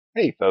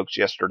Hey folks,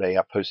 yesterday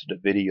I posted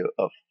a video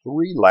of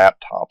 3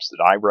 laptops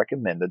that I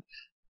recommended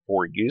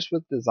for use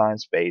with Design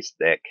Space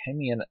that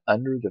came in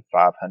under the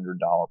 $500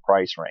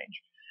 price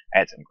range. I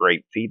had some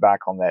great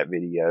feedback on that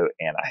video,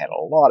 and I had a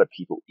lot of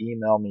people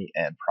email me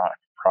and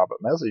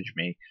private message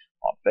me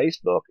on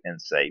Facebook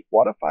and say,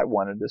 what if I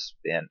wanted to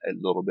spend a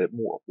little bit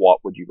more? What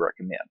would you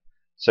recommend?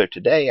 So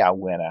today I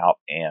went out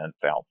and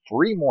found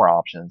 3 more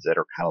options that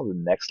are kind of the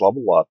next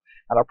level up,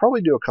 and I'll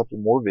probably do a couple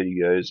more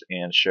videos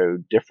and show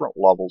different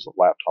levels of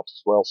laptops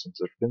as well, since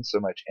there's been so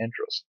much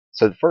interest.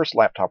 So the first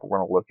laptop we're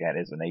going to look at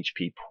is an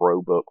HP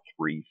ProBook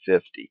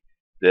 350.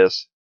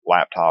 This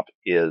laptop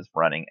is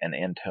running an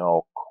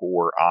Intel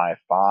Core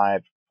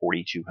i5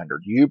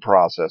 4200U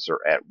processor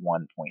at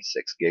 1.6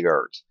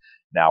 gigahertz.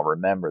 Now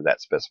remember,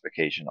 that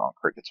specification on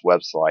Cricut's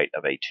website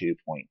of a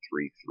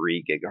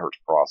 2.33 gigahertz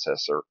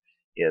processor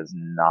is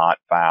not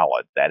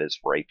valid. That is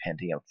for a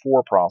Pentium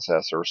 4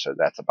 processor, so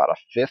that's about a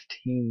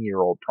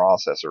 15-year-old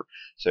processor.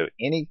 So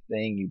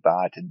anything you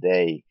buy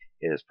today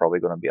is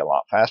probably going to be a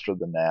lot faster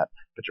than that,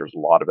 but there's a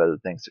lot of other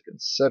things to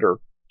consider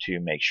to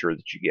make sure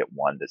that you get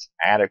one that's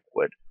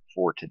adequate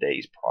for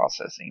today's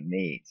processing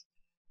needs.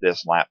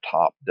 This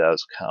laptop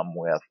does come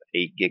with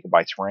 8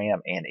 gigabytes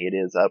RAM, and it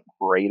is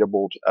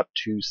upgradable to up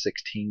to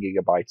 16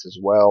 gigabytes as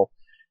well.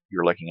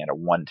 You're looking at a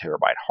 1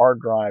 terabyte hard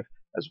drive,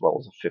 as well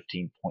as a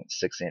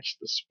 15.6-inch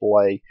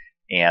display.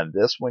 And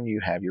this one,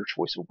 you have your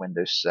choice of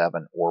Windows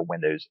 7 or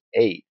Windows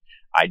 8.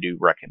 I do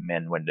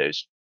recommend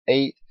Windows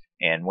 8,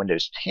 and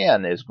Windows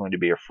 10 is going to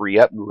be a free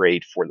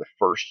upgrade for the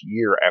first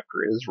year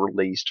after it is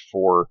released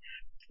for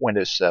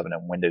Windows 7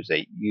 and Windows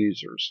 8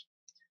 users.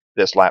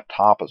 This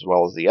laptop, as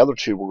well as the other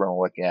 2 we're going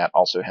to look at,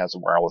 also has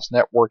wireless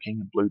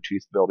networking and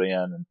Bluetooth built in,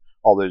 and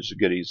all those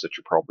goodies that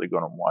you're probably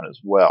going to want as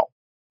well.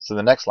 So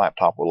the next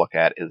laptop we'll look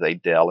at is a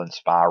Dell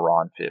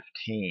Inspiron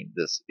 15.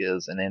 This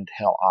is an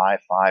Intel i5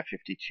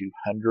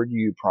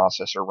 5200U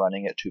processor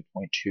running at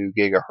 2.2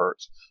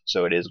 gigahertz.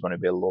 So it is going to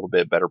be a little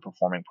bit better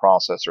performing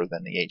processor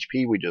than the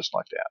HP we just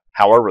looked at.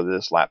 However,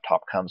 this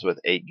laptop comes with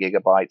 8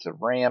 gigabytes of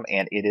RAM,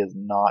 and it is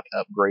not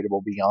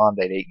upgradable beyond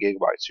that 8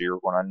 gigabytes. So you're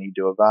going to need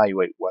to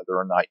evaluate whether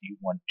or not you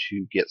want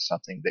to get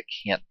something that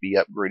can't be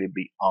upgraded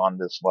beyond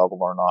this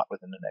level or not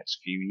within the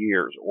next few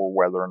years, or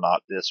whether or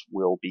not this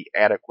will be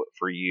adequate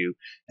for you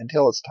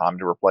until it's time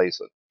to replace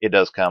it. It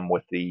does come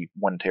with the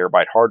 1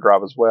 terabyte hard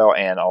drive as well,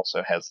 and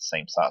also has the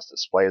same size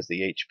display as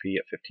the HP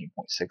at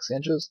 15.6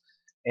 inches,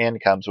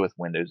 and comes with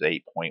Windows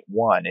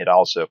 8.1. It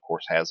also, of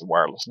course, has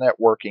wireless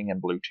networking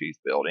and Bluetooth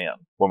built in.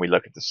 When we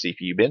look at the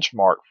CPU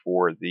benchmark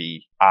for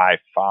the i5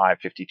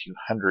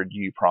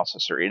 5200U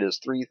processor, it is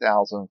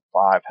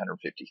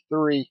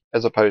 3,553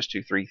 as opposed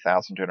to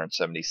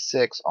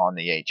 3,276 on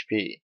the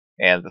HP.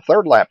 And the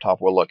third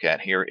laptop we'll look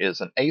at here is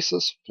an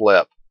Asus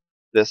Flip.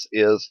 This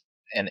is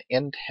an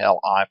Intel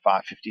i5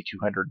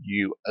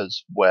 5200U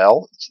as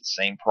well. It's the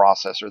same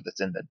processor that's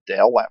in the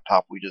Dell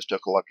laptop we just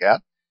took a look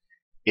at.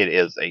 It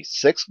is a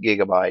 6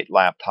 gigabyte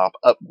laptop,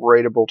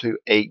 upgradable to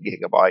 8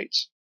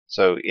 gigabytes.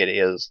 So it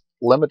is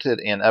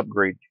limited in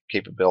upgrade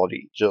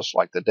capability, just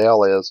like the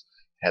Dell is.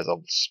 It has a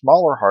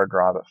smaller hard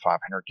drive at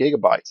 500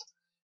 gigabytes.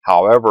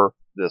 However,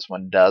 this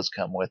one does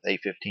come with a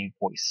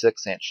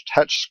 15.6-inch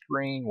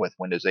touchscreen with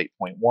Windows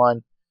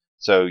 8.1.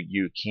 So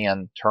you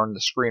can turn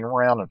the screen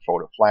around and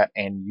fold it flat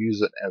and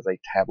use it as a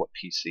tablet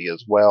PC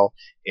as well.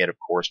 It, of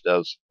course,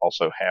 does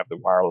also have the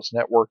wireless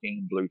networking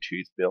and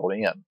Bluetooth built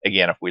in.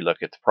 Again, if we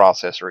look at the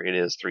processor, it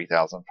is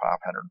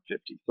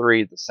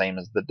 3,553, the same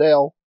as the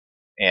Dell,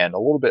 and a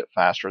little bit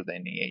faster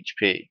than the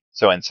HP.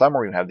 So in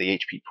summary, we have the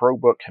HP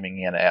ProBook coming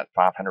in at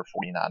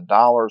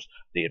 $549.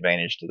 The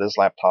advantage to this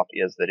laptop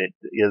is that it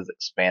is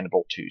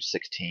expandable to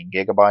 16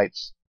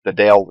 gigabytes. The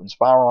Dell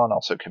Inspiron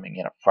also coming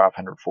in at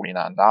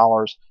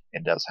 $549.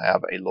 It does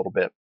have a little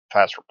bit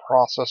faster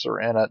processor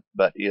in it,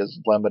 but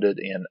is limited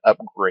in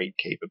upgrade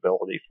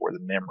capability for the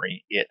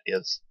memory. It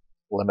is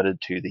limited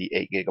to the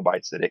 8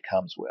 gigabytes that it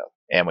comes with.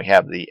 And we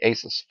have the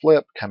Asus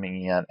Flip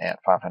coming in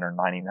at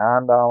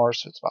 $599,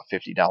 so it's about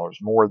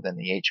 $50 more than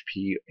the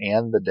HP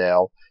and the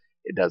Dell.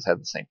 It does have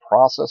the same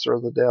processor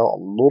as the Dell,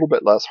 a little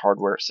bit less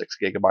hardware, 6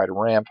 gigabyte of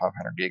RAM,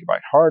 500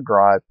 gigabyte hard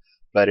drive,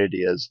 but it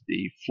is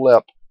the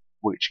Flip,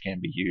 which can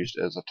be used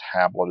as a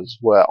tablet as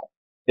well.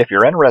 If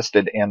you're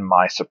interested in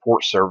my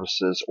support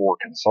services or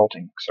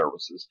consulting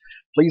services,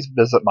 please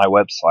visit my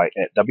website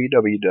at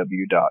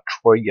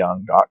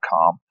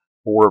www.troyyoung.com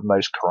for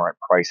most current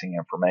pricing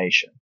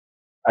information.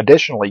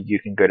 Additionally,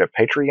 you can go to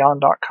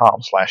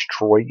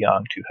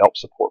patreon.com/troyyoung to help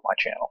support my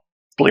channel.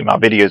 Hopefully my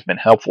video has been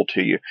helpful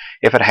to you.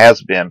 If it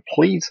has been,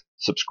 please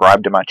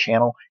subscribe to my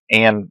channel,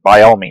 and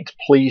by all means,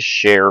 please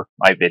share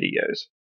my videos.